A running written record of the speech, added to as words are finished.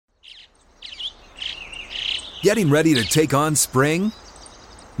Getting ready to take on spring?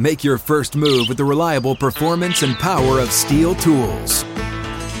 Make your first move with the reliable performance and power of Steel tools.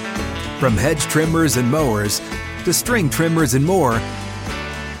 From hedge trimmers and mowers to string trimmers and more,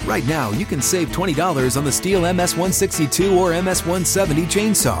 right now you can save $20 on the Steel MS-162 or MS-170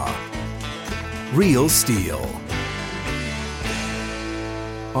 chainsaw. Real Steel.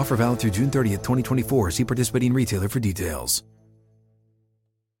 Offer valid through June 30th, 2024. See participating retailer for details.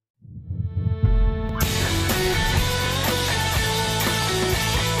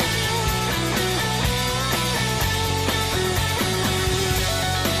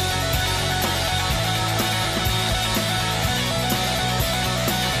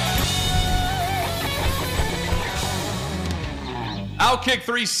 Outkick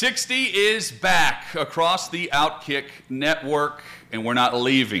 360 is back across the Outkick network, and we're not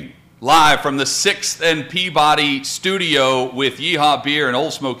leaving. Live from the 6th and Peabody studio with Yeehaw Beer and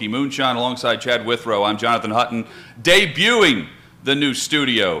Old Smoky Moonshine alongside Chad Withrow. I'm Jonathan Hutton, debuting the new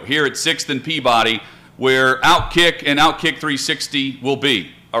studio here at 6th and Peabody, where Outkick and Outkick 360 will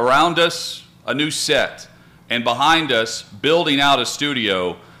be. Around us, a new set, and behind us, building out a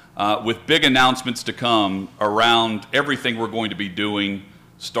studio with big announcements to come around everything we're going to be doing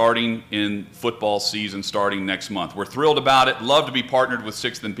starting in football season, starting next month. We're thrilled about it. Love to be partnered with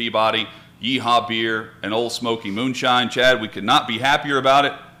 6th and Peabody, Yeehaw Beer, and Old Smoky Moonshine. Chad, we could not be happier about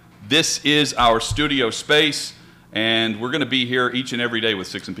it. This is our studio space, and we're going to be here each and every day with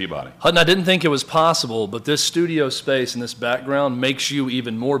 6th and Peabody. Hutton, I didn't think it was possible, but this studio space and this background makes you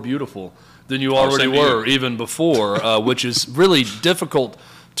even more beautiful than you already were even before, which is really difficult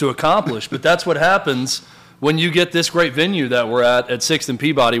to accomplish. But that's what happens when you get this great venue that we're at 6th and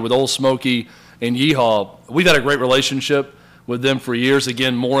Peabody with Old Smoky and Yeehaw. We've had a great relationship with them for years.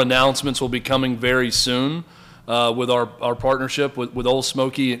 Again, more announcements will be coming very soon with our partnership with Old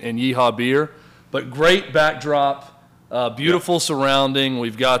Smoky and Yeehaw Beer. But great backdrop, beautiful surrounding.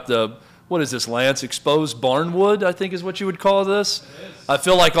 We've got what is this, Lance? Exposed barnwood, I think is what you would call this. I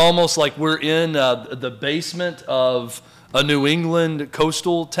feel like almost like we're in the basement of a New England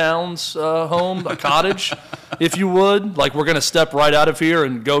coastal town's home, a cottage, if you would. Like we're going to step right out of here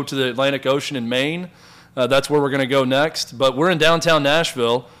and go to the Atlantic Ocean in Maine. That's where we're going to go next. But we're in downtown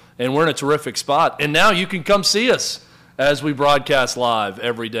Nashville, and we're in a terrific spot. And now you can come see us as we broadcast live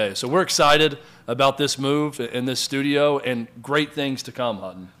every day. So we're excited about this move in this studio and great things to come,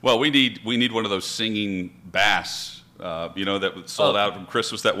 Hutton. Well, we need one of those singing bass, that sold out from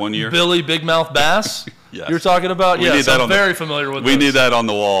Christmas that one year. Billy Big Mouth Bass? Yes. You're talking about? Yes, I'm very familiar with We need that on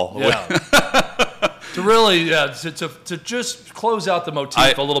the wall. Yeah. To really, to just close out the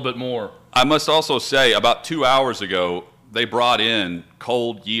motif a little bit more. I must also say, about 2 hours ago, they brought in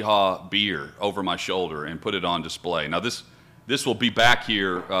cold Yeehaw beer over my shoulder and put it on display. Now, this will be back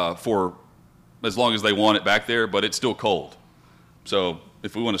here for as long as they want it back there, but it's still cold. So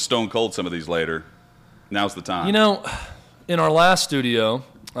if we want to stone cold some of these later, now's the time. You know, in our last studio,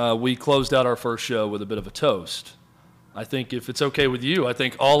 we closed out our first show with a bit of a toast. I think if it's okay with you, I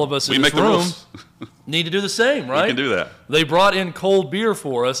think all of us in this room need to do the same, right? We can do that. They brought in cold beer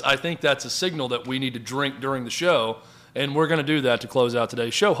for us. I think that's a signal that we need to drink during the show, and we're going to do that to close out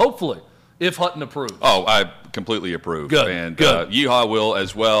today's show, hopefully, if Hutton approves. Oh, I completely approve. Good, and good. Yeehaw will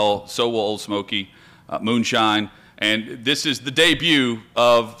as well, so will Old Smoky, Moonshine. And this is the debut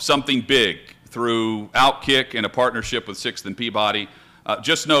of something big through Outkick and a partnership with 6th and Peabody.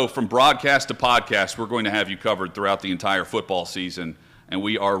 Just know, from broadcast to podcast, we're going to have you covered throughout the entire football season, and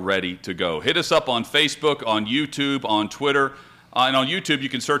we are ready to go. Hit us up on Facebook, on YouTube, on Twitter. And on YouTube, you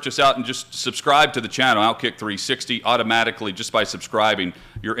can search us out and just subscribe to the channel, Outkick 360. Automatically, just by subscribing,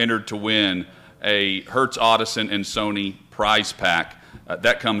 you're entered to win a Hertz Audison and Sony prize pack.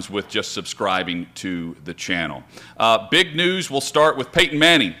 That comes with just subscribing to the channel. Big news, we'll start with Peyton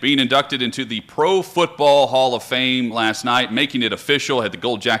Manning being inducted into the Pro Football Hall of Fame last night, making it official. Had the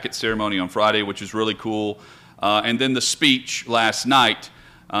gold jacket ceremony on Friday, which is really cool. And then the speech last night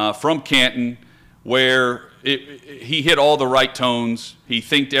from Canton, where he hit all the right tones. He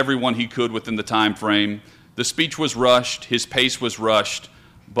thanked everyone he could within the time frame. The speech was rushed. His pace was rushed.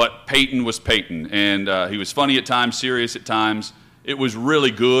 But Peyton was Peyton. And he was funny at times, serious at times. It was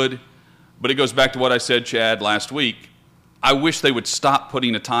really good, but it goes back to what I said, Chad, last week. I wish they would stop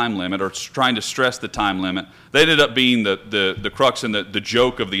putting a time limit or trying to stress the time limit. That ended up being the crux and the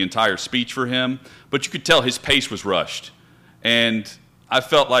joke of the entire speech for him, but you could tell his pace was rushed. And I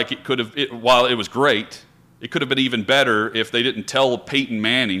felt like it could have, while it was great, it could have been even better if they didn't tell Peyton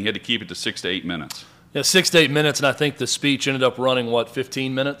Manning he had to keep it to 6 to 8 minutes. Yeah, 6 to 8 minutes, and I think the speech ended up running,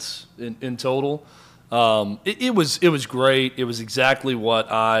 15 minutes in total? It was great. It was exactly what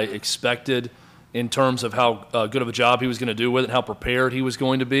I expected in terms of how good of a job he was going to do with it and how prepared he was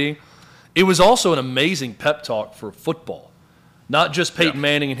going to be. It was also an amazing pep talk for football, not just Peyton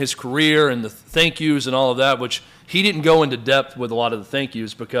Manning and his career and the thank yous and all of that, which he didn't go into depth with a lot of the thank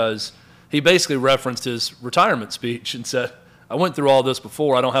yous because he basically referenced his retirement speech and said, I went through all this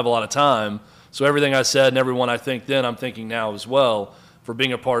before. I don't have a lot of time. So everything I said and everyone I think then, I'm thinking now as well for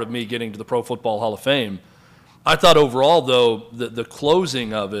being a part of me getting to the Pro Football Hall of Fame. I thought overall, though, the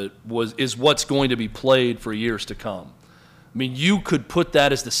closing of it is what's going to be played for years to come. I mean, you could put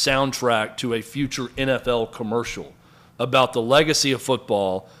that as the soundtrack to a future NFL commercial about the legacy of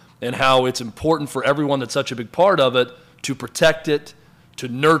football and how it's important for everyone that's such a big part of it to protect it, to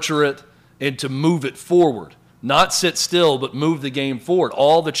nurture it, and to move it forward. Not sit still, but move the game forward.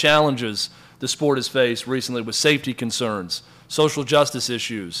 All the challenges the sport has faced recently with safety concerns, social justice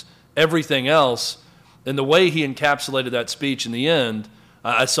issues, everything else. And the way he encapsulated that speech in the end,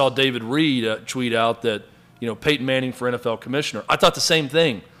 I saw David Reed tweet out that, Peyton Manning for NFL commissioner. I thought the same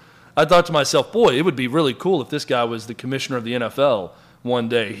thing. I thought to myself, boy, it would be really cool if this guy was the commissioner of the NFL one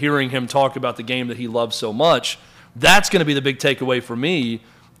day, hearing him talk about the game that he loves so much. That's going to be the big takeaway for me,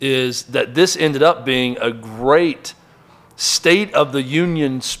 is that this ended up being a great State of the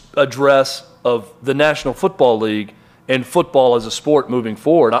Union address of the National Football League and football as a sport moving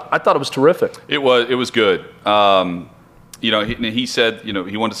forward. I thought it was terrific. It was good. He said,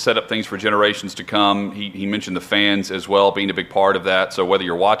 he wanted to set up things for generations to come. He mentioned the fans as well being a big part of that. So whether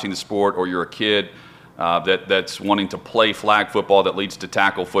you're watching the sport or you're a kid that's wanting to play flag football that leads to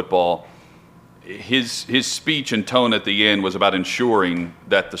tackle football, his speech and tone at the end was about ensuring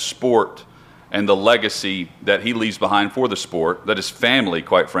that the sport and the legacy that he leaves behind for the sport, that his family,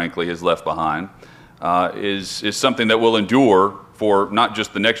 quite frankly, has left behind, is something that will endure for not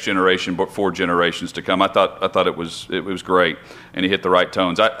just the next generation, but for generations to come. I thought it was great, and he hit the right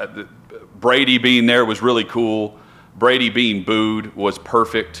tones. Brady being there was really cool. Brady being booed was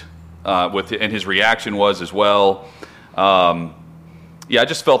perfect, and his reaction was as well. I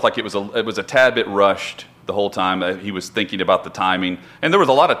just felt like it was a tad bit rushed the whole time. He was thinking about the timing, and there was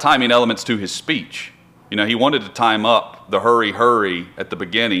a lot of timing elements to his speech. He wanted to time up the hurry at the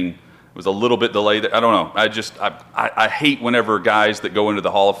beginning. It was a little bit delayed. I don't know. I hate whenever guys that go into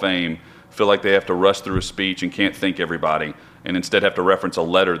the Hall of Fame feel like they have to rush through a speech and can't thank everybody, and instead have to reference a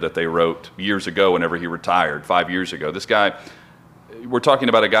letter that they wrote years ago whenever he retired, 5 years ago. This guy, we're talking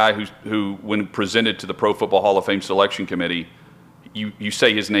about a guy who when presented to the Pro Football Hall of Fame Selection Committee, you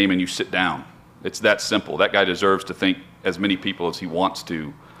say his name and you sit down. It's that simple. That guy deserves to thank as many people as he wants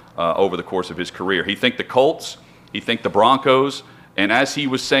to over the course of his career. He thanked the Colts. He thanked the Broncos. And as he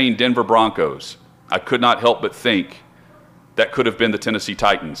was saying Denver Broncos, I could not help but think that could have been the Tennessee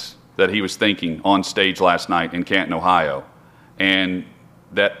Titans that he was thinking on stage last night in Canton, Ohio. And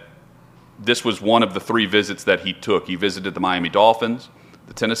that this was one of the 3 visits that he took. He visited the Miami Dolphins,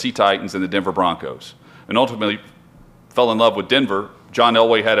 the Tennessee Titans, and the Denver Broncos. And ultimately fell in love with Denver. John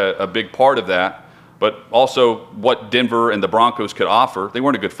Elway had a big part of that, but also what Denver and the Broncos could offer. They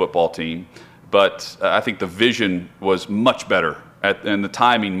weren't a good football team, but I think the vision was much better and the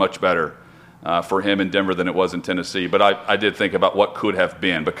timing much better for him in Denver than it was in Tennessee. But I did think about what could have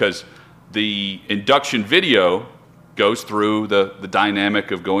been, because the induction video goes through the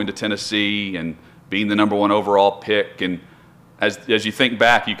dynamic of going to Tennessee and being the number 1 overall pick. And as you think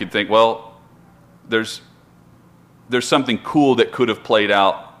back, you could think, well, there's something cool that could have played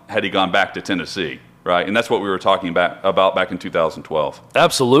out had he gone back to Tennessee, right? And that's what we were talking about back in 2012.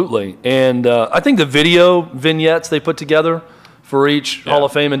 Absolutely. And I think the video vignettes they put together for each Hall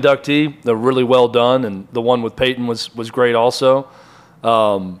of Fame inductee, they're really well done, and the one with Peyton was great also.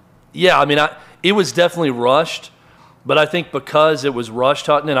 It was definitely rushed, but I think because it was rushed,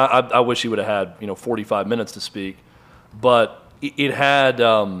 Hutton, and I wish he would have had 45 minutes to speak, but it had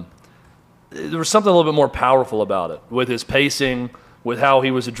there was something a little bit more powerful about it with his pacing, with how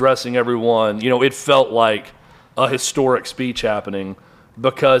he was addressing everyone. It felt like a historic speech happening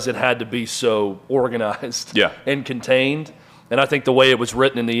because it had to be so organized and contained. And I think the way it was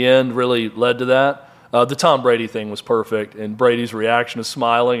written in the end really led to that. The Tom Brady thing was perfect, and Brady's reaction of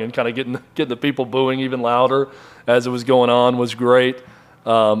smiling and kind of getting the people booing even louder as it was going on was great.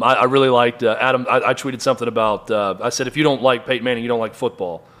 I really liked Adam. I tweeted something about, I said, if you don't like Peyton Manning, you don't like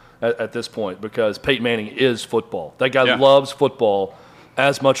football at this point, because Peyton Manning is football. That guy loves football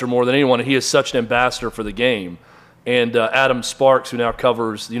as much or more than anyone, and he is such an ambassador for the game. And Adam Sparks, who now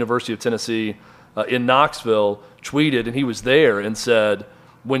covers the University of Tennessee in Knoxville, tweeted, and he was there, and said,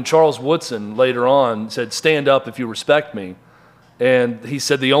 when Charles Woodson later on said, stand up if you respect me, and he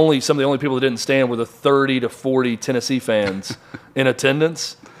said some of the only people that didn't stand were the 30 to 40 Tennessee fans in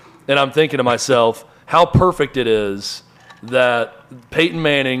attendance. And I'm thinking to myself, how perfect it is that Peyton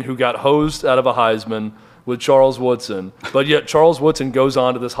Manning, who got hosed out of a Heisman with Charles Woodson, but yet Charles Woodson goes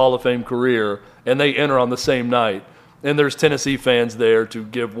on to this Hall of Fame career, and they enter on the same night. And there's Tennessee fans there to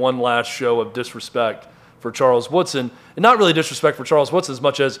give one last show of disrespect for Charles Woodson. And not really disrespect for Charles Woodson as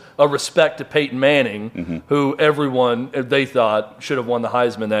much as a respect to Peyton Manning, who everyone, they thought, should have won the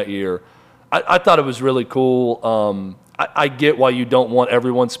Heisman that year. I thought it was really cool. I get why you don't want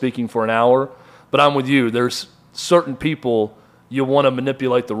everyone speaking for an hour, but I'm with you. There's certain people you want to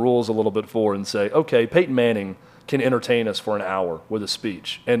manipulate the rules a little bit for and say, okay, Peyton Manning can entertain us for an hour with a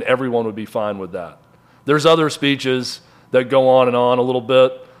speech, and everyone would be fine with that. There's other speeches that go on and on a little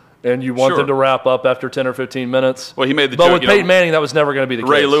bit, and you want them to wrap up after 10 or 15 minutes. Well, he made the but joke, with Peyton Manning, that was never going to be the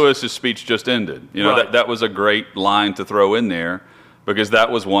case. Ray Lewis's speech just ended. Right. That was a great line to throw in there because that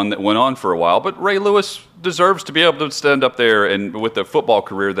was one that went on for a while. But Ray Lewis deserves to be able to stand up there and with the football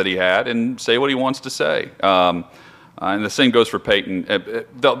career that he had and say what he wants to say. And the same goes for Peyton.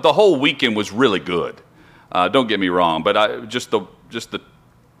 The whole weekend was really good. Don't get me wrong, but just the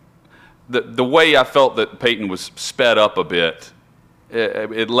way I felt that Peyton was sped up a bit,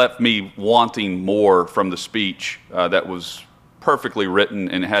 it left me wanting more from the speech that was perfectly written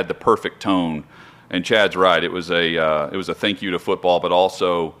and had the perfect tone. And Chad's right; it was a thank you to football, but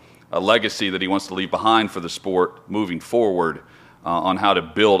also a legacy that he wants to leave behind for the sport moving forward on how to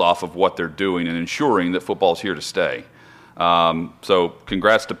build off of what they're doing and ensuring that football's here to stay. So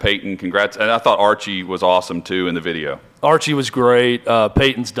congrats to Peyton. Congrats. And I thought Archie was awesome, too, in the video. Archie was great.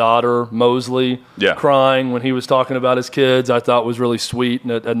 Peyton's daughter, Mosley, crying when he was talking about his kids, I thought was really sweet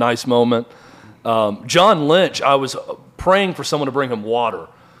and a nice moment. John Lynch, I was praying for someone to bring him water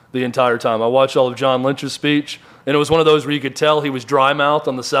the entire time. I watched all of John Lynch's speech, and it was one of those where you could tell he was dry-mouthed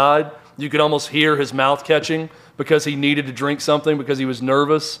on the side. You could almost hear his mouth catching because he needed to drink something because he was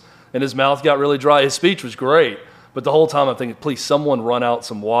nervous, and his mouth got really dry. His speech was great. But the whole time I'm thinking, please, someone run out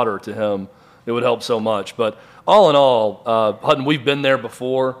some water to him. It would help so much. But all in all, Hutton, we've been there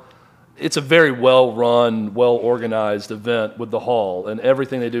before. It's a very well-run, well-organized event with the Hall and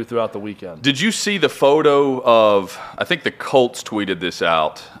everything they do throughout the weekend. Did you see the photo of, I think the Colts tweeted this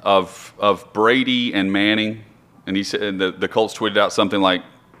out, of Brady and Manning? And he said the Colts tweeted out something like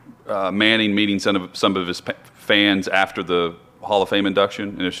Manning meeting some of his fans after the Hall of Fame induction,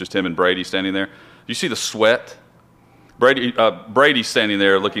 and it's just him and Brady standing there. You see the sweat? Brady's standing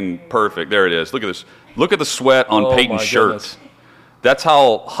there looking perfect. There it is. Look at this. Look at the sweat on Peyton's shirt. Goodness. That's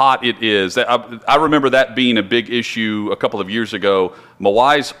how hot it is. I remember that being a big issue a couple of years ago.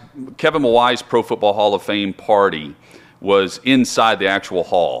 Kevin Mawae's Pro Football Hall of Fame party was inside the actual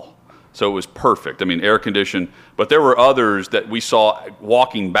hall. So it was perfect. I mean, air conditioned. But there were others that we saw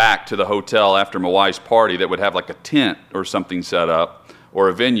walking back to the hotel after Mawae's party that would have like a tent or something set up or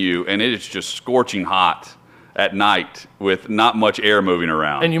a venue, and it is just scorching hot at night with not much air moving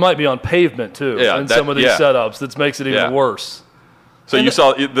around. And you might be on pavement, too, in some of these setups. That makes it even worse. So you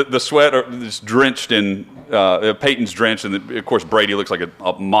saw the sweat is drenched in, Peyton's drenched, and of course Brady looks like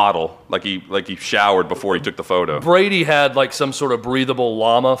a model, like he showered before he took the photo. Brady had like some sort of breathable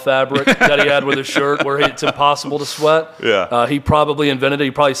llama fabric that he had with his shirt where it's impossible to sweat. Yeah. He probably invented it.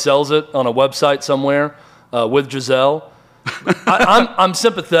 He probably sells it on a website somewhere with Giselle. I'm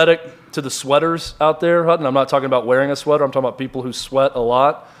sympathetic to the sweaters out there, Hutton. I'm not talking about wearing a sweater. I'm talking about people who sweat a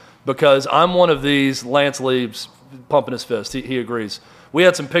lot because I'm one of these. Lance Leib's pumping his fist. He agrees. We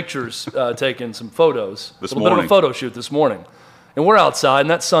had some pictures taken, some photos. This a little bit of a photo shoot this morning. And we're outside, and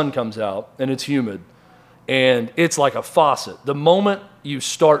that sun comes out, and it's humid. And it's like a faucet. The moment you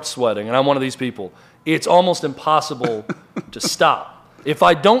start sweating, and I'm one of these people, it's almost impossible to stop. If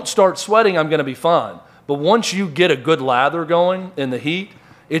I don't start sweating, I'm going to be fine. But once you get a good lather going in the heat,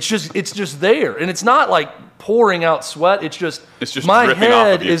 it's just there. And it's not like pouring out sweat. It's just my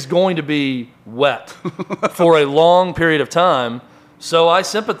head is going to be wet for a long period of time. So I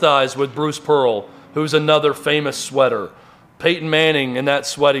sympathize with Bruce Pearl, who's another famous sweater. Peyton Manning in that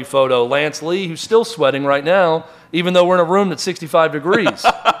sweaty photo. Lance Lee, who's still sweating right now, even though we're in a room that's 65 degrees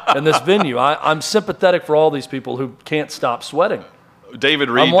in this venue. I'm sympathetic for all these people who can't stop sweating. David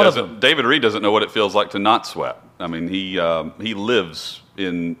Reed doesn't know what it feels like to not sweat. I mean, he lives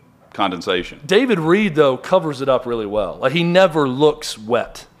in condensation. David Reed, though, covers it up really well. Like, he never looks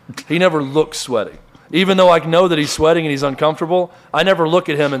wet. He never looks sweaty. Even though I know that he's sweating and he's uncomfortable, I never look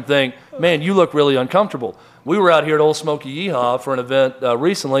at him and think, man, you look really uncomfortable. We were out here at Old Smoky Yeehaw for an event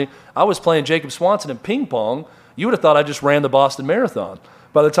recently. I was playing Jacob Swanson in ping pong. You would have thought I just ran the Boston Marathon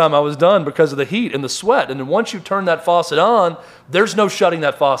by the time I was done because of the heat and the sweat. And then once you turn that faucet on, there's no shutting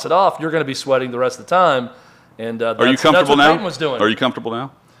that faucet off. You're going to be sweating the rest of the time. And Are you comfortable that's what now? Peyton was doing. Are you comfortable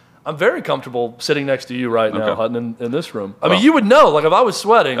now? I'm very comfortable sitting next to you right now, Okay. Hutton, in this room. I mean, you would know. Like, if I was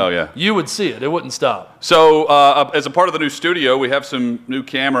sweating, Oh, yeah. you would see it. It wouldn't stop. So, as a part of the new studio, we have some new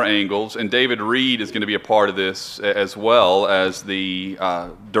camera angles, and David Reed is going to be a part of this as well as the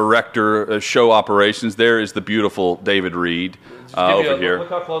director of show operations. There is the beautiful David Reed over here. Look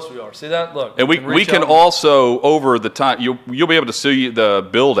how close we are. See that? Look. And we can also, over the time, you'll be able to see the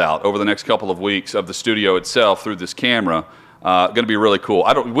build out over the next couple of weeks of the studio itself through this camera. Going to be really cool.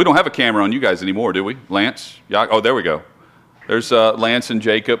 We don't have a camera on you guys anymore, do we? Lance? Oh, there we go. There's Lance and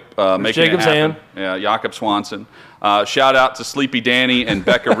Jacob making Jacob's it happen. hand. Yeah, Jakob Swanson. Shout out to Sleepy Danny and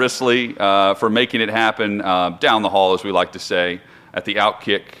Becca Risley for making it happen down the hall, as we like to say, at the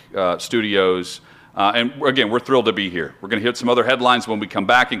Outkick studios. And again, we're thrilled to be here. We're going to hit some other headlines when we come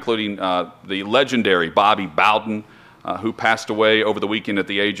back, including the legendary Bobby Bowden, who passed away over the weekend at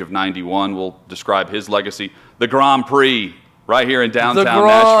the age of 91. We'll describe his legacy. The Grand Prix right here in downtown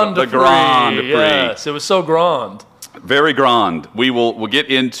Nashville. The Grand Prix. Yes, it was so grand. Very grand. We'll get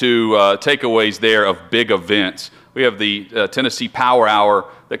into takeaways there of big events. We have the Tennessee Power Hour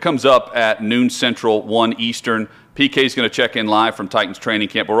that comes up at noon Central, 1 Eastern. PK's going to check in live from Titans training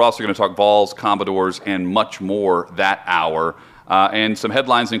camp. But we're also going to talk Vols, Commodores, and much more that hour. And some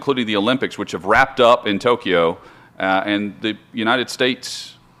headlines, including the Olympics, which have wrapped up in Tokyo, and the United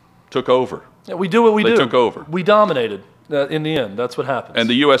States took over. Yeah, we do what we do. They took over. We dominated. In the end, that's what happens. And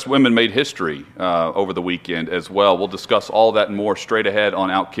the U.S. women made history over the weekend as well. We'll discuss all that and more straight ahead on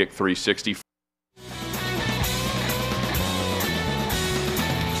Outkick 360.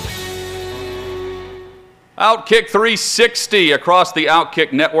 Outkick 360 across the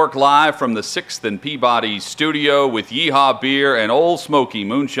Outkick Network, live from the 6th and Peabody studio with Yeehaw Beer and Old Smoky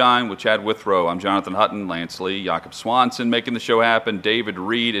Moonshine with Chad Withrow. I'm Jonathan Hutton, Lance Lee, Jakob Swanson making the show happen. David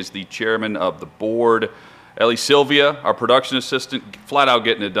Reed is the chairman of the board. Ellie Sylvia, our production assistant, flat out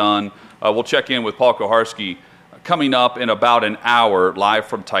getting it done. We'll check in with Paul Koharski coming up in about an hour, live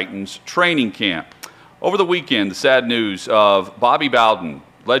from Titans training camp. Over the weekend, the sad news of Bobby Bowden,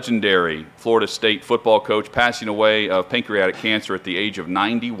 legendary Florida State football coach, passing away of pancreatic cancer at the age of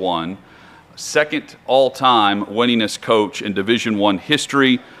 91. Second all-time winningest coach in Division I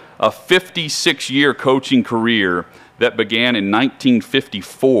history, a 56-year coaching career that began in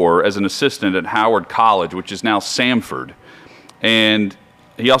 1954 as an assistant at Howard College, which is now Samford. And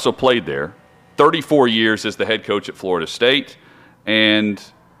he also played there. 34 years as the head coach at Florida State. And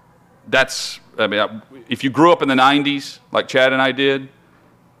that's, if you grew up in the 90s, like Chad and I did,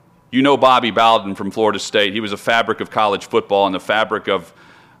 you know Bobby Bowden from Florida State. He was a fabric of college football and the fabric of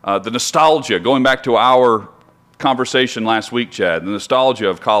the nostalgia, going back to our conversation last week, Chad, the nostalgia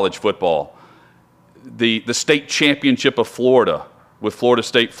of college football. The state championship of Florida, with Florida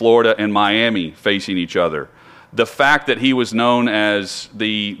State, Florida, and Miami facing each other. The fact that he was known as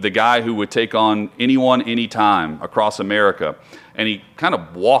the guy who would take on anyone, anytime across America. And he kind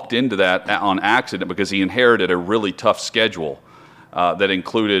of walked into that on accident because he inherited a really tough schedule that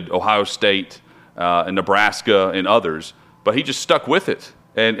included Ohio State and Nebraska and others. But he just stuck with it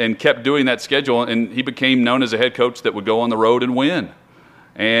and kept doing that schedule, and he became known as a head coach that would go on the road and win.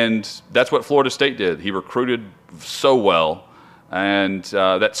 And that's what Florida State did. He recruited so well, and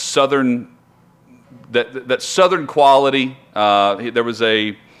that southern quality. There was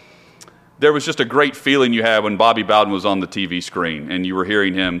just a great feeling you had when Bobby Bowden was on the TV screen, and you were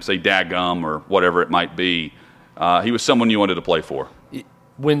hearing him say "daggum" or whatever it might be. He was someone you wanted to play for.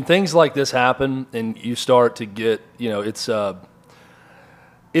 When things like this happen, and you start to get,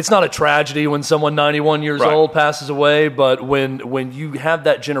 it's not a tragedy when someone 91 years old passes away, but when you have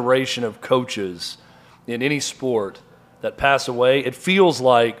that generation of coaches in any sport that pass away, it feels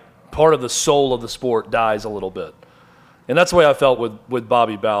like part of the soul of the sport dies a little bit. And that's the way I felt with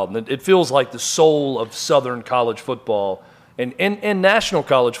Bobby Bowden. It feels like the soul of Southern college football and national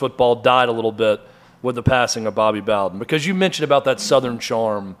college football died a little bit with the passing of Bobby Bowden. Because you mentioned about that Southern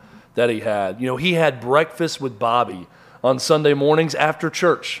charm that he had. He had breakfast with Bobby on Sunday mornings after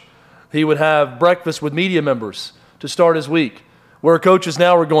church. He would have breakfast with media members to start his week. Where coaches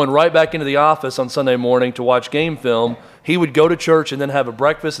now are going right back into the office on Sunday morning to watch game film, he would go to church and then have a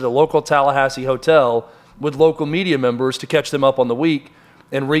breakfast at a local Tallahassee hotel with local media members to catch them up on the week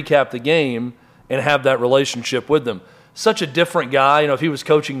and recap the game and have that relationship with them. Such a different guy. If he was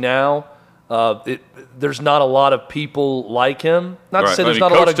coaching now, there's not a lot of people like him. Not to say there's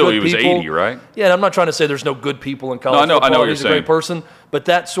not a lot of good people. He was 80, right? Yeah, and I'm not trying to say there's no good people in college football. I know what He's you're a saying. great person. But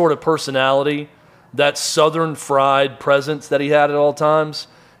that sort of personality, that Southern fried presence that he had at all times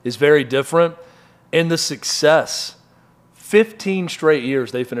is very different. And the success, 15 straight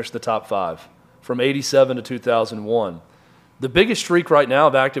years they finished the top 5 from 87 to 2001. The biggest streak right now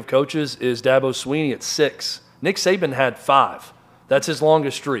of active coaches is Dabo Swinney at 6. Nick Saban had 5. That's his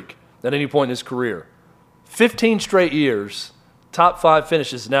longest streak at any point in his career. 15 straight years, top 5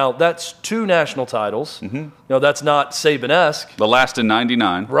 finishes. Now, that's 2 national titles. That's not Saban-esque. The last in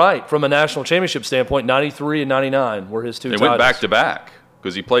 99. Right. From a national championship standpoint, 93 and 99 were his 2 titles. They went back-to-back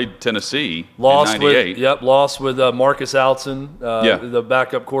because he played Tennessee in 98. Lost with Marcus Alton, the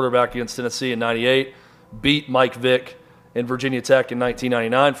backup quarterback against Tennessee in 98. Beat Mike Vick in Virginia Tech in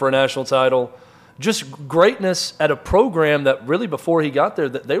 1999 for a national title. Just greatness at a program that really before he got there,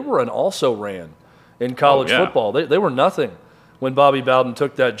 that they were an also-ran in college football. They were nothing when Bobby Bowden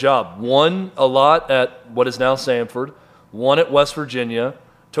took that job. Won a lot at what is now Samford, won at West Virginia,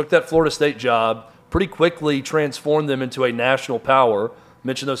 took that Florida State job, pretty quickly transformed them into a national power.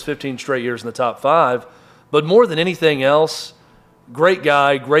 Mentioned those 15 straight years in the top 5. But more than anything else, great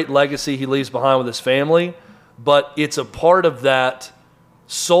guy, great legacy he leaves behind with his family. But it's a part of that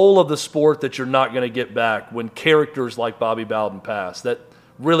soul of the sport that you're not going to get back when characters like Bobby Bowden pass. That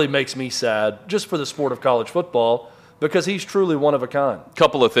really makes me sad just for the sport of college football because he's truly one of a kind. A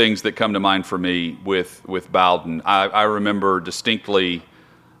couple of things that come to mind for me with Bowden. I remember distinctly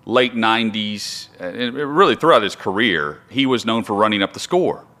late 90s, and really throughout his career, he was known for running up the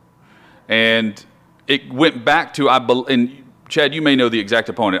score. And it went back to, and Chad, you may know the exact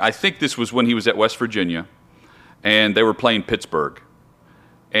opponent. I think this was when he was at West Virginia, and they were playing Pittsburgh.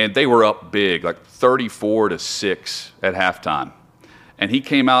 And they were up big, like 34-6 at halftime. And he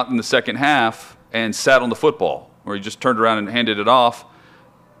came out in the second half and sat on the football, where he just turned around and handed it off.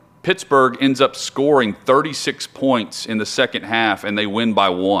 Pittsburgh ends up scoring 36 points in the second half, and they win by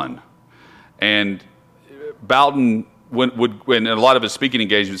 1. And Bowden would in a lot of his speaking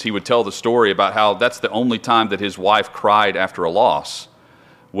engagements, he would tell the story about how that's the only time that his wife cried after a loss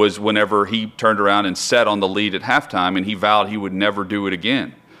was whenever he turned around and sat on the lead at halftime, and he vowed he would never do it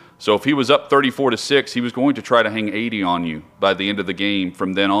again. So if he was up 34-6, he was going to try to hang 80 on you by the end of the game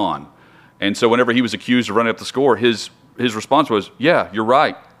from then on. And so whenever he was accused of running up the score, his response was, "Yeah, you're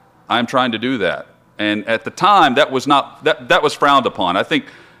right. I'm trying to do that." And at the time, that was not that was frowned upon. I think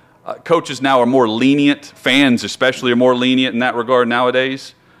coaches now are more lenient. Fans especially are more lenient in that regard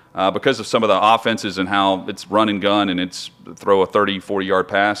nowadays because of some of the offenses and how it's run and gun and it's throw a 30, 40-yard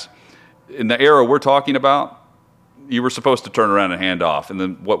pass. In the era we're talking about, you were supposed to turn around and hand off, and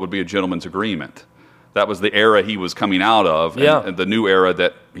then what would be a gentleman's agreement. That was the era he was coming out of, and the new era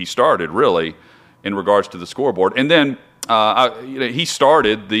that he started, really, in regards to the scoreboard. And then he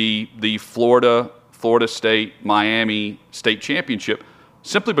started the Florida State, Miami State Championship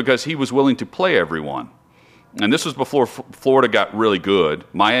simply because he was willing to play everyone. And this was before Florida got really good.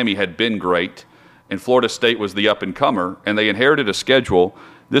 Miami had been great, and Florida State was the up-and-comer, and they inherited a schedule.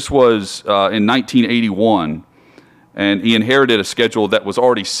 This was in 1981. And he inherited a schedule that was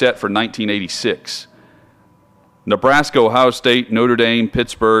already set for 1986. Nebraska, Ohio State, Notre Dame,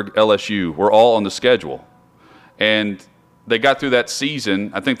 Pittsburgh, LSU were all on the schedule. And they got through that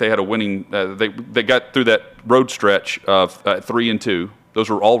season. I think they had a winning they got through that road stretch of 3-2. Those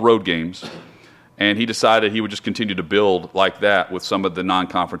were all road games. And he decided he would just continue to build like that with some of the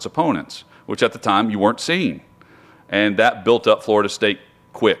non-conference opponents, which at the time you weren't seeing. And that built up Florida State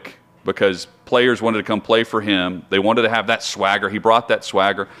quick, because players wanted to come play for him. They wanted to have that swagger. He brought that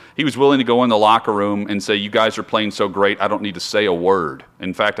swagger. He was willing to go in the locker room and say, "You guys are playing so great, I don't need to say a word.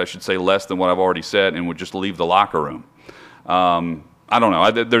 In fact, I should say less than what I've already said," and would just leave the locker room. I don't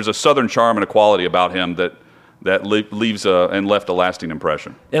know. There's a Southern charm and a quality about him that leaves and left a lasting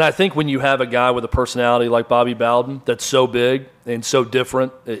impression. And I think when you have a guy with a personality like Bobby Bowden that's so big and so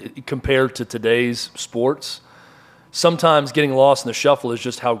different compared to today's sports, sometimes getting lost in the shuffle is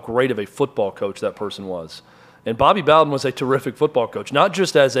just how great of a football coach that person was. And Bobby Bowden was a terrific football coach, not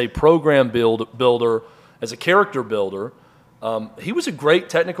just as a program builder, as a character builder. He was a great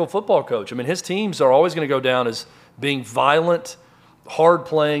technical football coach. I mean, his teams are always going to go down as being violent,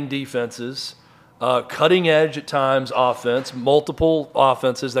 hard-playing defenses, cutting edge at times offense, multiple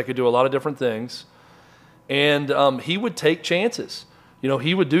offenses that could do a lot of different things. And he would take chances.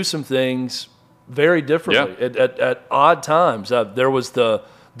 He would do some things very differently at odd times. There was the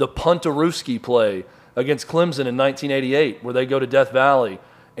Puntaruski play against Clemson in 1988 where they go to Death Valley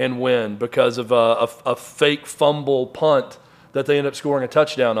and win because of a fake fumble punt that they end up scoring a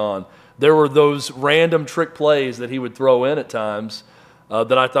touchdown on. There were those random trick plays that he would throw in at times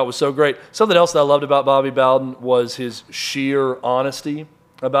that I thought was so great. Something else that I loved about Bobby Bowden was his sheer honesty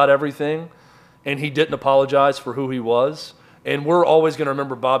about everything, and he didn't apologize for who he was. And we're always going to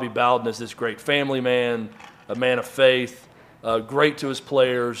remember Bobby Bowden as this great family man, a man of faith, great to his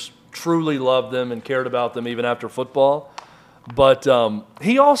players, truly loved them and cared about them even after football. But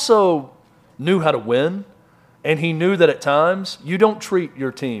he also knew how to win, and he knew that at times you don't treat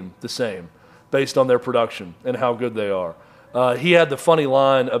your team the same based on their production and how good they are. He had the funny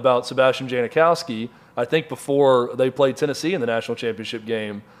line about Sebastian Janikowski, I think before they played Tennessee in the national championship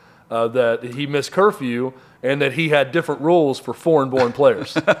game, that he missed curfew and that he had different rules for foreign-born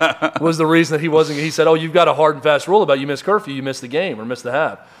players. Was the reason that he wasn't. He said, "Oh, you've got a hard and fast rule about you miss curfew, you miss the game or miss the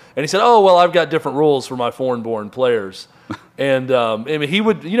half." And he said, "Oh, well, I've got different rules for my foreign-born players." And I mean, he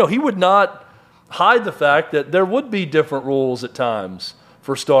would not hide the fact that there would be different rules at times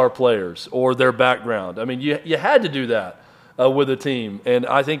for star players or their background. I mean, you had to do that with a team, and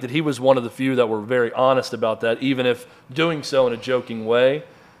I think that he was one of the few that were very honest about that, even if doing so in a joking way.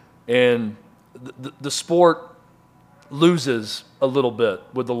 And the sport loses a little bit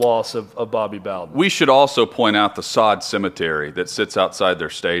with the loss of Bobby Bowden. We should also point out the sod cemetery that sits outside their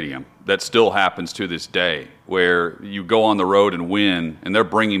stadium that still happens to this day, where you go on the road and win, and they're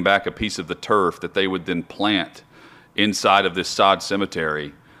bringing back a piece of the turf that they would then plant inside of this sod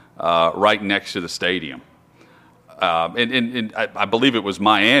cemetery right next to the stadium. And I believe it was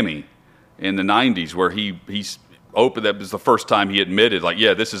Miami in the 90s where he's opened. That was the first time he admitted, like,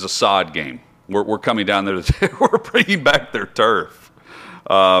 yeah, this is a sod game. We're coming down there. We're bringing back their turf.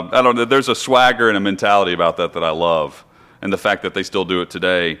 I don't know. There's a swagger and a mentality about that I love, and the fact that they still do it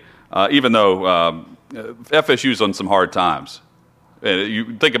today, even though FSU's on some hard times.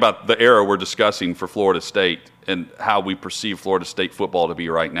 You think about the era we're discussing for Florida State and how we perceive Florida State football to be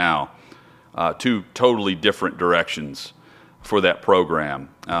right now. Two totally different directions for that program.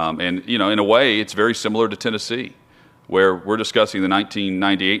 And, in a way, it's very similar to Tennessee, where we're discussing the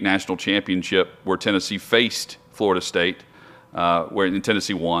 1998 national championship where Tennessee faced Florida State, where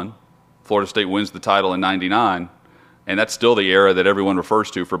Tennessee won. Florida State wins the title in 99, and that's still the era that everyone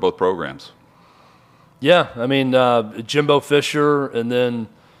refers to for both programs. Yeah, I mean, Jimbo Fisher, and then,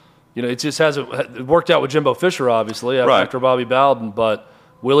 it just it worked out with Jimbo Fisher, obviously, after Bobby Bowden, but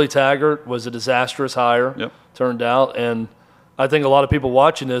Willie Taggart was a disastrous hire, turned out, and I think a lot of people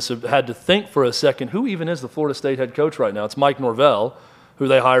watching this have had to think for a second, who even is the Florida State head coach right now? It's Mike Norvell, who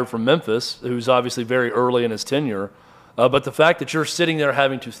they hired from Memphis, who's obviously very early in his tenure. But the fact that you're sitting there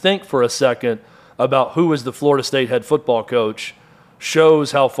having to think for a second about who is the Florida State head football coach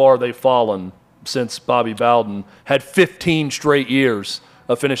shows how far they've fallen since Bobby Bowden had 15 straight years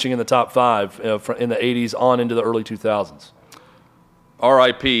of finishing in the top 5 in the 80s on into the early 2000s.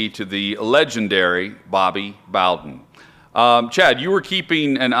 R.I.P. to the legendary Bobby Bowden. Chad, you were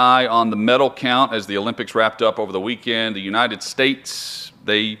keeping an eye on the medal count as the Olympics wrapped up over the weekend. The United States,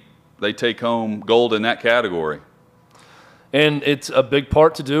 they take home gold in that category. And it's a big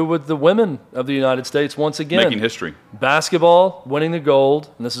part to do with the women of the United States once again. Making history. Basketball, winning the gold,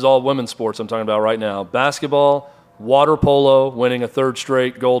 and this is all women's sports I'm talking about right now. Basketball, water polo, winning a 3rd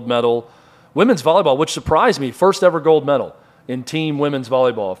straight gold medal. Women's volleyball, which surprised me, first ever gold medal in team women's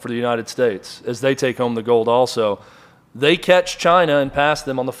volleyball for the United States as they take home the gold also. They catch China and pass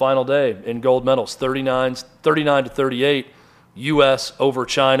them on the final day in gold medals, 39 to 38, U.S. over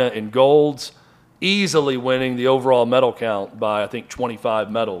China in golds, easily winning the overall medal count by, I think,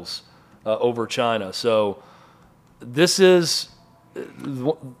 25 medals over China. So this is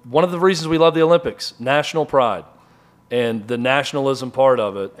one of the reasons we love the Olympics, national pride and the nationalism part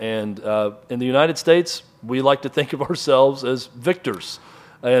of it. And in the United States, we like to think of ourselves as victors.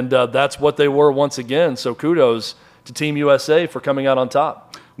 And that's what they were once again. So kudos to Team USA for coming out on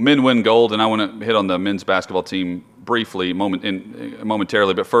top. Men win gold, and I want to hit on the men's basketball team briefly,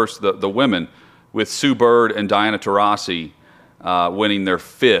 momentarily. But first, the women, with Sue Bird and Diana Taurasi winning their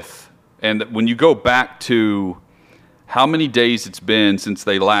 5th. And when you go back to how many days it's been since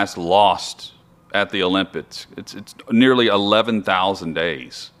they last lost at the Olympics, it's nearly 11,000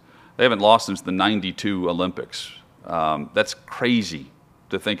 days. They haven't lost since the 92 Olympics. That's crazy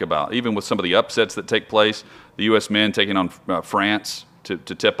to think about. Even with some of the upsets that take place, the U.S. men taking on France to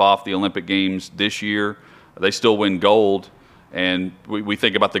tip off the Olympic Games this year, they still win gold. And we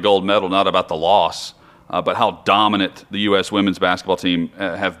think about the gold medal, not about the loss, but how dominant the U.S. women's basketball team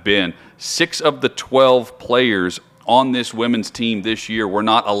have been. 6 of the 12 players on this women's team this year were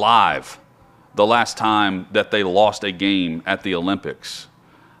not alive the last time that they lost a game at the Olympics.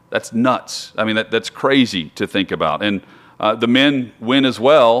 That's nuts. I mean, that's crazy to think about. And the men win as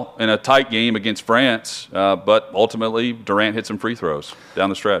well in a tight game against France, but ultimately Durant hit some free throws down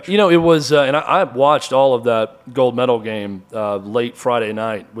the stretch. It was, and I watched all of that gold medal game late Friday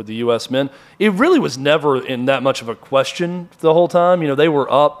night with the U.S. men. It really was never in that much of a question the whole time. They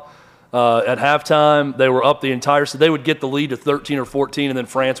were up at halftime. They were up the entire, so they would get the lead to 13 or 14, and then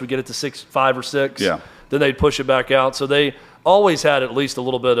France would get it to 5 or 6. Yeah. Then they'd push it back out. So they always had at least a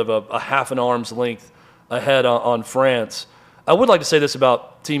little bit of a half an arm's length ahead on France. I would like to say this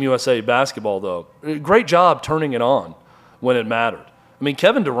about Team USA basketball, though. Great job turning it on when it mattered. I mean,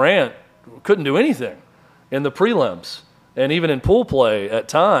 Kevin Durant couldn't do anything in the prelims and even in pool play at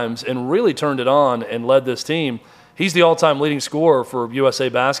times, and really turned it on and led this team. He's the all-time leading scorer for USA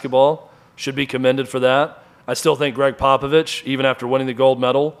basketball. Should be commended for that. I still think Greg Popovich, even after winning the gold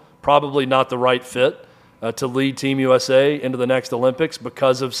medal, probably not the right fit to lead Team USA into the next Olympics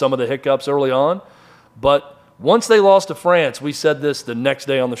because of some of the hiccups early on. But once they lost to France, we said this the next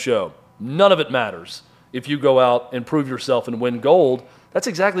day on the show. None of it matters if you go out and prove yourself and win gold. That's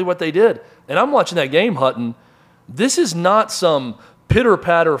exactly what they did. And I'm watching that game, Hutton. This is not some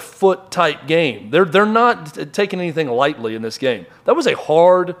pitter-patter foot-type game. They're not taking anything lightly in this game. That was a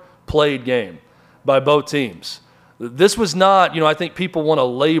hard-played game by both teams. This was not, I think people want to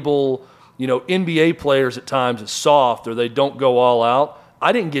label, NBA players at times as soft or they don't go all out.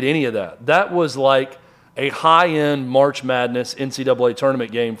 I didn't get any of that. That was like a high-end March Madness NCAA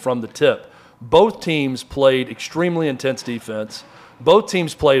tournament game from the tip. Both teams played extremely intense defense. Both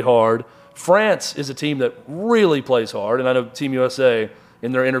teams played hard. France is a team that really plays hard, and I know Team USA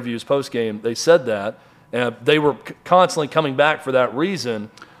in their interviews post-game, they said that. They were constantly coming back for that reason.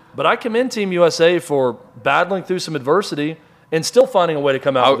 But I commend Team USA for battling through some adversity and still finding a way to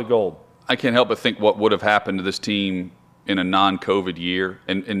come out with the gold. I can't help but think what would have happened to this team in a non-COVID year.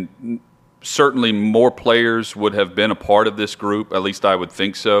 And certainly more players would have been a part of this group, at least I would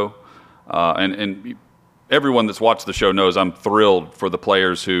think so. And everyone that's watched the show knows I'm thrilled for the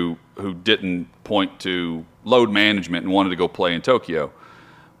players who didn't point to load management and wanted to go play in Tokyo.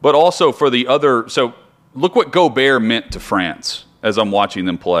 But also for the other – so look what Gobert meant to France as I'm watching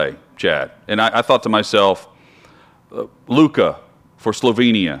them play, Chad. And I thought to myself, Luka for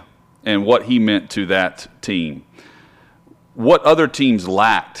Slovenia and what he meant to that team. What other teams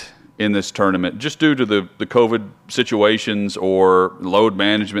lacked in this tournament, just due to the COVID situations or load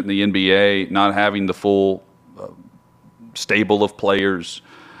management in the NBA, not having the full stable of players.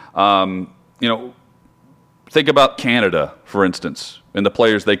 Think about Canada, for instance, and the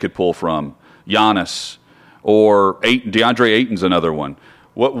players they could pull from. Giannis or DeAndre Ayton's another one.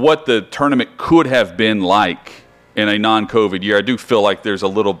 What the tournament could have been like in a non-COVID year, I do feel like there's a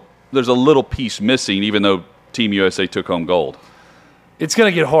little piece missing, even though Team USA took home gold. It's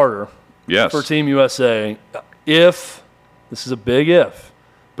going to get harder for Team USA if, this is a big if,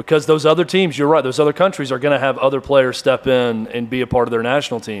 because those other teams, you're right, those other countries are going to have other players step in and be a part of their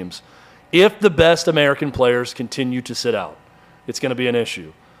national teams. If the best American players continue to sit out, it's going to be an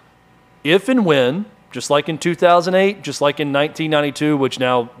issue. If and when, just like in 2008, just like in 1992, which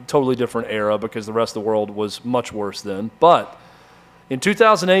now totally different era because the rest of the world was much worse then, but in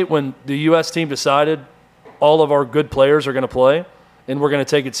 2008 when the U.S. team decided all of our good players are going to play and we're going to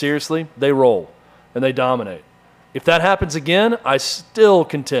take it seriously, they roll and they dominate. If that happens again, I still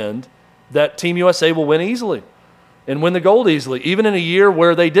contend that Team USA will win easily and win the gold easily, even in a year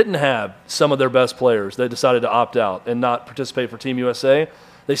where they didn't have some of their best players. They decided to opt out and not participate for Team USA.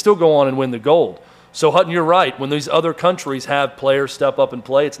 They still go on and win the gold. So, Hutton, you're right. When these other countries have players step up and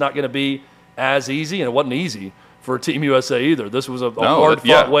play, it's not going to be as easy, and it wasn't easy for Team USA either. This was a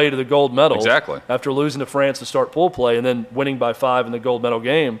hard-fought way to the gold medal. Exactly. After losing to France to start pool play and then winning by 5 in the gold medal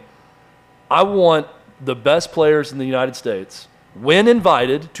game. I want the best players in the United States, when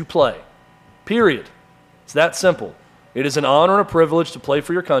invited, to play. Period. It's that simple. It is an honor and a privilege to play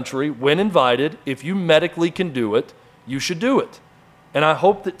for your country. When invited, if you medically can do it, you should do it. And I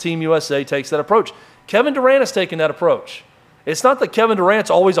hope that Team USA takes that approach. Kevin Durant has taken that approach. It's not that Kevin Durant's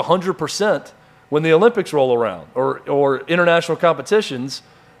always 100% when the Olympics roll around or international competitions,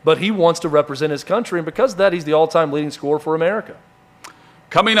 but he wants to represent his country, and because of that, he's the all-time leading scorer for America.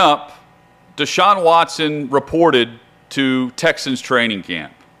 Coming up, Deshaun Watson reported to Texans training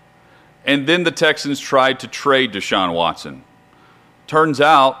camp, and then the Texans tried to trade Deshaun Watson. Turns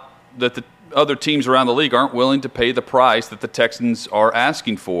out that the other teams around the league aren't willing to pay the price that the Texans are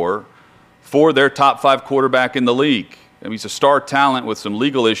asking for their top 5 quarterback in the league. I mean, he's a star talent with some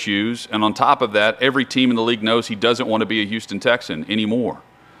legal issues, and on top of that, every team in the league knows he doesn't want to be a Houston Texan anymore.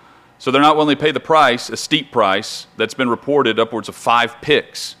 So they're not willing to pay the price, a steep price, that's been reported upwards of 5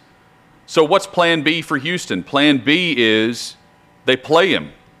 picks. So what's plan B for Houston? Plan B is they play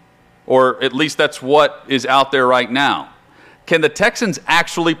him, or at least that's what is out there right now. Can the Texans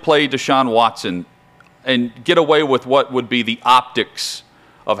actually play Deshaun Watson and get away with what would be the optics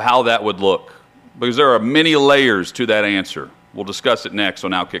of how that would look? Because there are many layers to that answer. We'll discuss it next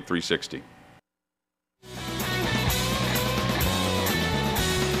on Outkick 360.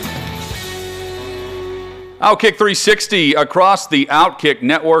 Outkick 360 across the Outkick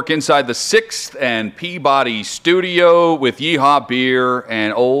network inside the 6th and Peabody studio with Yeehaw Beer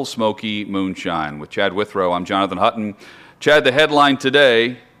and Old Smoky Moonshine. With Chad Withrow, I'm Jonathan Hutton. Chad, the headline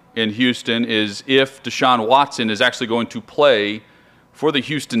today in Houston is if Deshaun Watson is actually going to play for the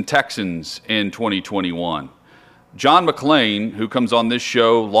Houston Texans in 2021. John McClain, who comes on this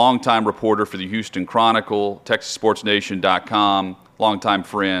show, longtime reporter for the Houston Chronicle, TexasSportsNation.com, longtime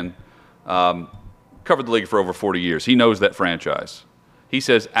friend, covered the league for over 40 years. He knows that franchise. He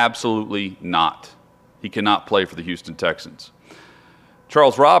says absolutely not. He cannot play for the Houston Texans.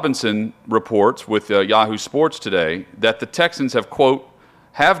 Charles Robinson reports with Yahoo Sports today that the Texans have, quote,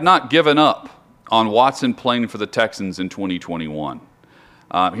 have not given up on Watson playing for the Texans in 2021.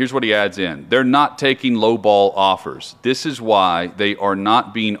 Here's what he adds in. They're not taking lowball offers. This is why they are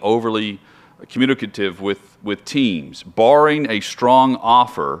not being overly communicative with teams. Barring a strong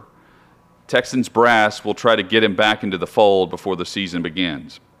offer, Texans brass will try to get him back into the fold before the season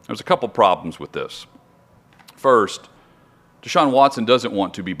begins. There's a couple problems with this. First, Deshaun Watson doesn't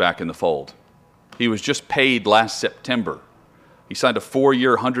want to be back in the fold. He was just paid last September. He signed a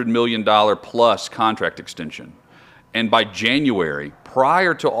 4-year, $100 million plus contract extension. And by January,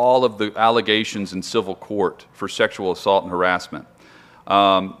 prior to all of the allegations in civil court for sexual assault and harassment,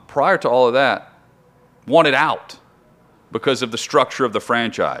 prior to all of that, wanted out because of the structure of the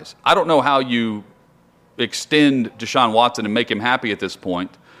franchise. I don't know how you extend Deshaun Watson and make him happy at this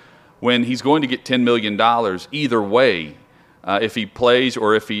point when he's going to get $10 million either way if he plays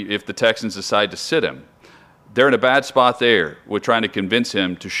or if the Texans decide to sit him. They're in a bad spot there with trying to convince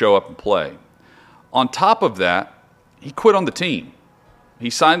him to show up and play. On top of that, he quit on the team. He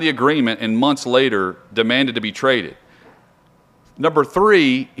signed the agreement and months later demanded to be traded. Number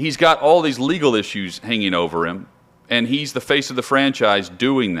 3, he's got all these legal issues hanging over him, and he's the face of the franchise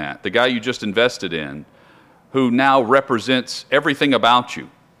doing that, the guy you just invested in, who now represents everything about you.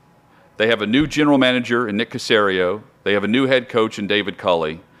 They have a new general manager in Nick Caserio. They have a new head coach in David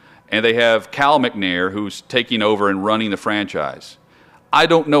Culley. And they have Cal McNair, who's taking over and running the franchise. I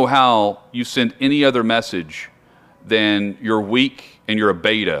don't know how you send any other message than you're weak and you're a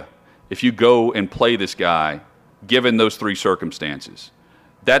beta if you go and play this guy, given those 3 circumstances.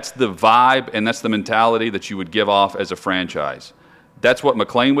 That's the vibe and that's the mentality that you would give off as a franchise. That's what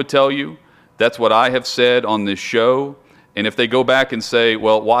McClain would tell you. That's what I have said on this show. And if they go back and say,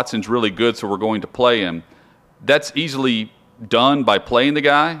 well, Watson's really good, so we're going to play him, that's easily done by playing the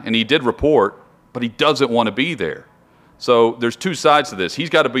guy. And he did report, but he doesn't want to be there. So there's 2 sides to this. He's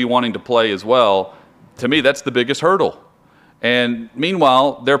got to be wanting to play as well. To me, that's the biggest hurdle. And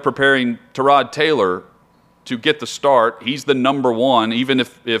meanwhile, they're preparing Tyrod Taylor to get the start. He's the number 1, even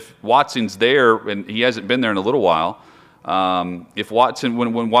if Watson's there, and he hasn't been there in a little while. If Watson,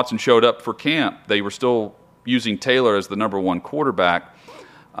 when Watson showed up for camp, they were still using Taylor as the number 1 quarterback.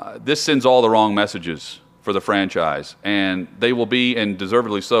 This sends all the wrong messages for the franchise, and they will be, and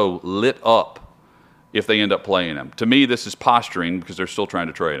deservedly so, lit up if they end up playing him. To me, this is posturing because they're still trying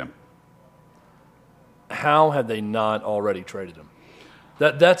to trade him. How have they not already traded him?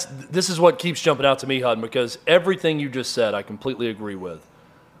 This is what keeps jumping out to me, Hutton, because everything you just said I completely agree with.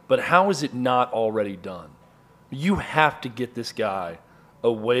 But how is it not already done? You have to get this guy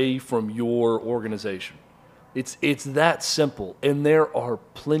away from your organization. It's that simple. And there are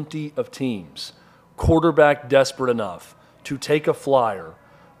plenty of teams, quarterback desperate enough to take a flyer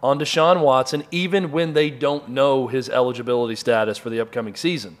on Deshaun Watson, even when they don't know his eligibility status for the upcoming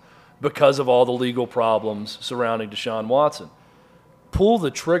season because of all the legal problems surrounding Deshaun Watson. Pull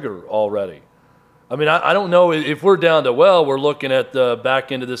the trigger already. I mean, I don't know if we're down to, well, we're looking at the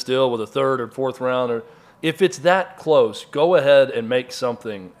back end of this deal with a 3rd or 4th round. Or if it's that close, go ahead and make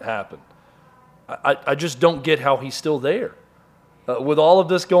something happen. I just don't get how he's still there. With all of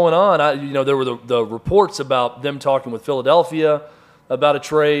this going on, there were the reports about them talking with Philadelphia about a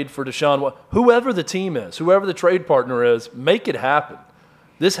trade for Deshaun. Whoever the team is, whoever the trade partner is, make it happen.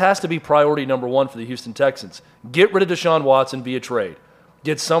 This has to be priority number 1 for the Houston Texans. Get rid of Deshaun Watson via trade.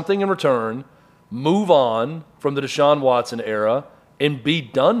 Get something in return, move on from the Deshaun Watson era, and be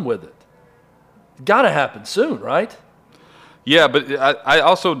done with it. Got to happen soon, right? Yeah, but I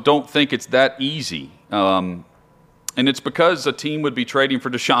also don't think it's that easy. And it's because a team would be trading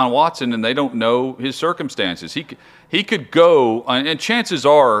for Deshaun Watson and they don't know his circumstances. He could go, and chances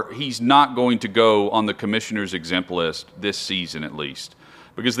are he's not going to go on the commissioner's exempt list this season at least.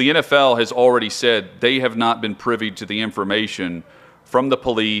 Because the NFL has already said they have not been privy to the information from the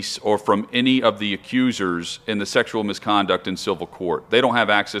police or from any of the accusers in the sexual misconduct in civil court. They don't have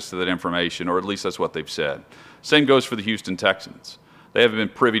access to that information, or at least that's what they've said. Same goes for the Houston Texans. They haven't been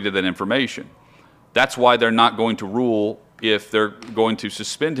privy to that information. That's why they're not going to rule if they're going to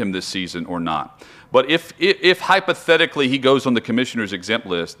suspend him this season or not. But if hypothetically he goes on the commissioner's exempt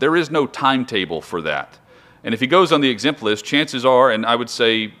list, there is no timetable for that. And if he goes on the exempt list, chances are, and I would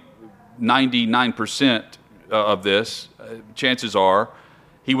say 99% of this, chances are,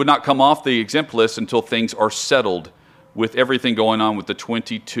 he would not come off the exempt list until things are settled with everything going on with the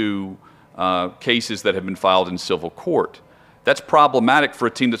 22 cases that have been filed in civil court. That's problematic for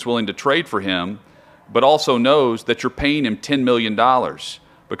a team that's willing to trade for him, but also knows that you're paying him $10 million.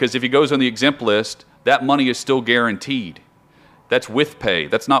 Because if he goes on the exempt list, that money is still guaranteed. That's with pay.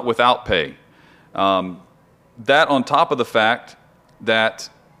 That's not without pay. That on top of the fact that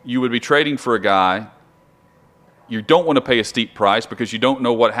you would be trading for a guy, you don't want to pay a steep price because you don't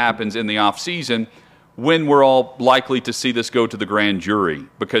know what happens in the offseason when we're all likely to see this go to the grand jury,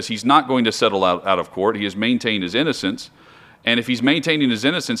 because he's not going to settle out of court. He has maintained his innocence. And if he's maintaining his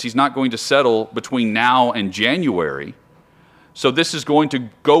innocence, he's not going to settle between now and January. So this is going to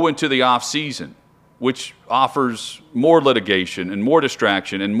go into the offseason, which offers more litigation and more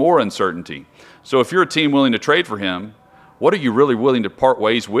distraction and more uncertainty. So if you're a team willing to trade for him, what are you really willing to part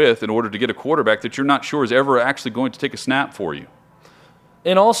ways with in order to get a quarterback that you're not sure is ever actually going to take a snap for you?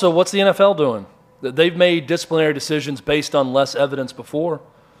 And also, what's the NFL doing? They've made disciplinary decisions based on less evidence before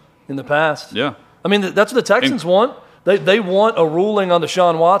in the past. Yeah. I mean, that's what the Texans want. They want a ruling on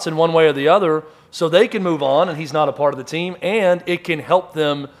Deshaun Watson one way or the other so they can move on and he's not a part of the team, and it can help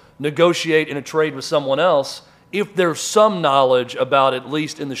them negotiate in a trade with someone else if there's some knowledge about, at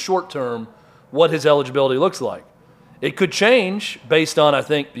least in the short term, what his eligibility looks like. It could change based on, I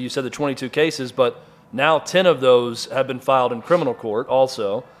think you said the 22 cases, but now 10 of those have been filed in criminal court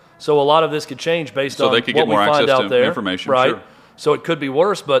also. So a lot of this could change based on they could what get more we find access out to there. information, right? sure. So it could be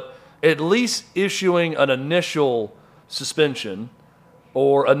worse, but at least issuing an initial suspension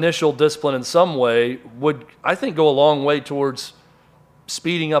or initial discipline in some way would, I think, go a long way towards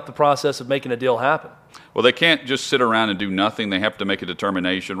speeding up the process of making a deal happen. Well, they can't just sit around and do nothing. They have to make a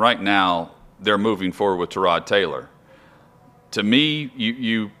determination. Right now, they're moving forward with Tyrod Taylor. To me,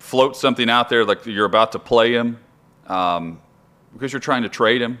 you float something out there like you're about to play him because you're trying to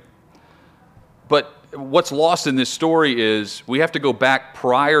trade him. But what's lost in this story is we have to go back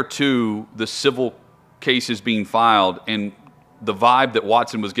prior to the civil cases being filed and the vibe that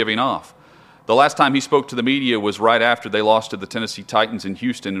Watson was giving off. The last time he spoke to the media was right after they lost to the Tennessee Titans in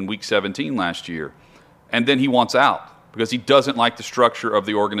Houston in Week 17 last year. And then he wants out because he doesn't like the structure of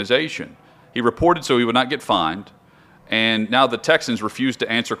the organization. He reported so he would not get fined. And now the Texans refuse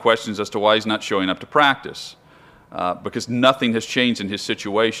to answer questions as to why he's not showing up to practice because nothing has changed in his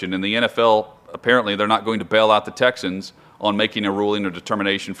situation. And the NFL, apparently, they're not going to bail out the Texans on making a ruling or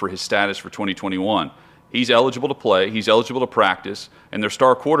determination for his status for 2021. He's eligible to play. He's eligible to practice. And their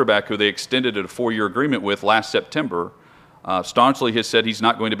star quarterback, who they extended a 4-year agreement with last September, staunchly has said he's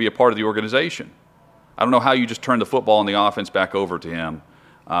not going to be a part of the organization. I don't know how you just turn the football and the offense back over to him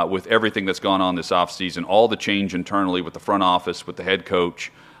with everything that's gone on this offseason, all the change internally with the front office, with the head coach,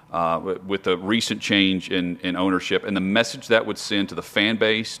 with the recent change in ownership, and the message that would send to the fan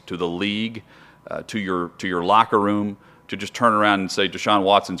base, to the league, to your locker room, to just turn around and say, Deshaun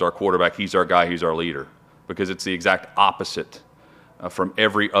Watson's our quarterback, he's our guy, he's our leader. Because it's the exact opposite from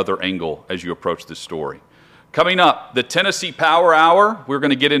every other angle as you approach this story. Coming up, the Tennessee Power Hour, we're going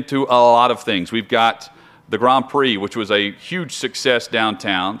to get into a lot of things. We've got the Grand Prix, which was a huge success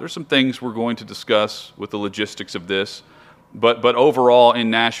downtown. There's some things we're going to discuss with the logistics of this. But overall in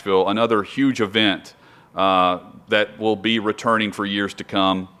Nashville, another huge event that will be returning for years to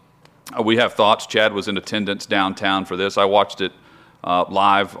come. We have thoughts. Chad was in attendance downtown for this. I watched it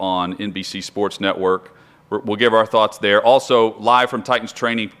live on NBC Sports Network. We'll give our thoughts there. Also, live from Titans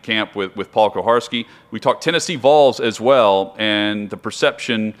training camp with Paul Koharski. We talked Tennessee Vols as well, and the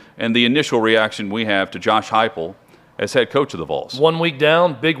perception and the initial reaction we have to Josh Heupel as head coach of the Vols. 1 week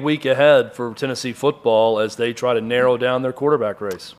down, big week ahead for Tennessee football as they try to narrow down their quarterback race.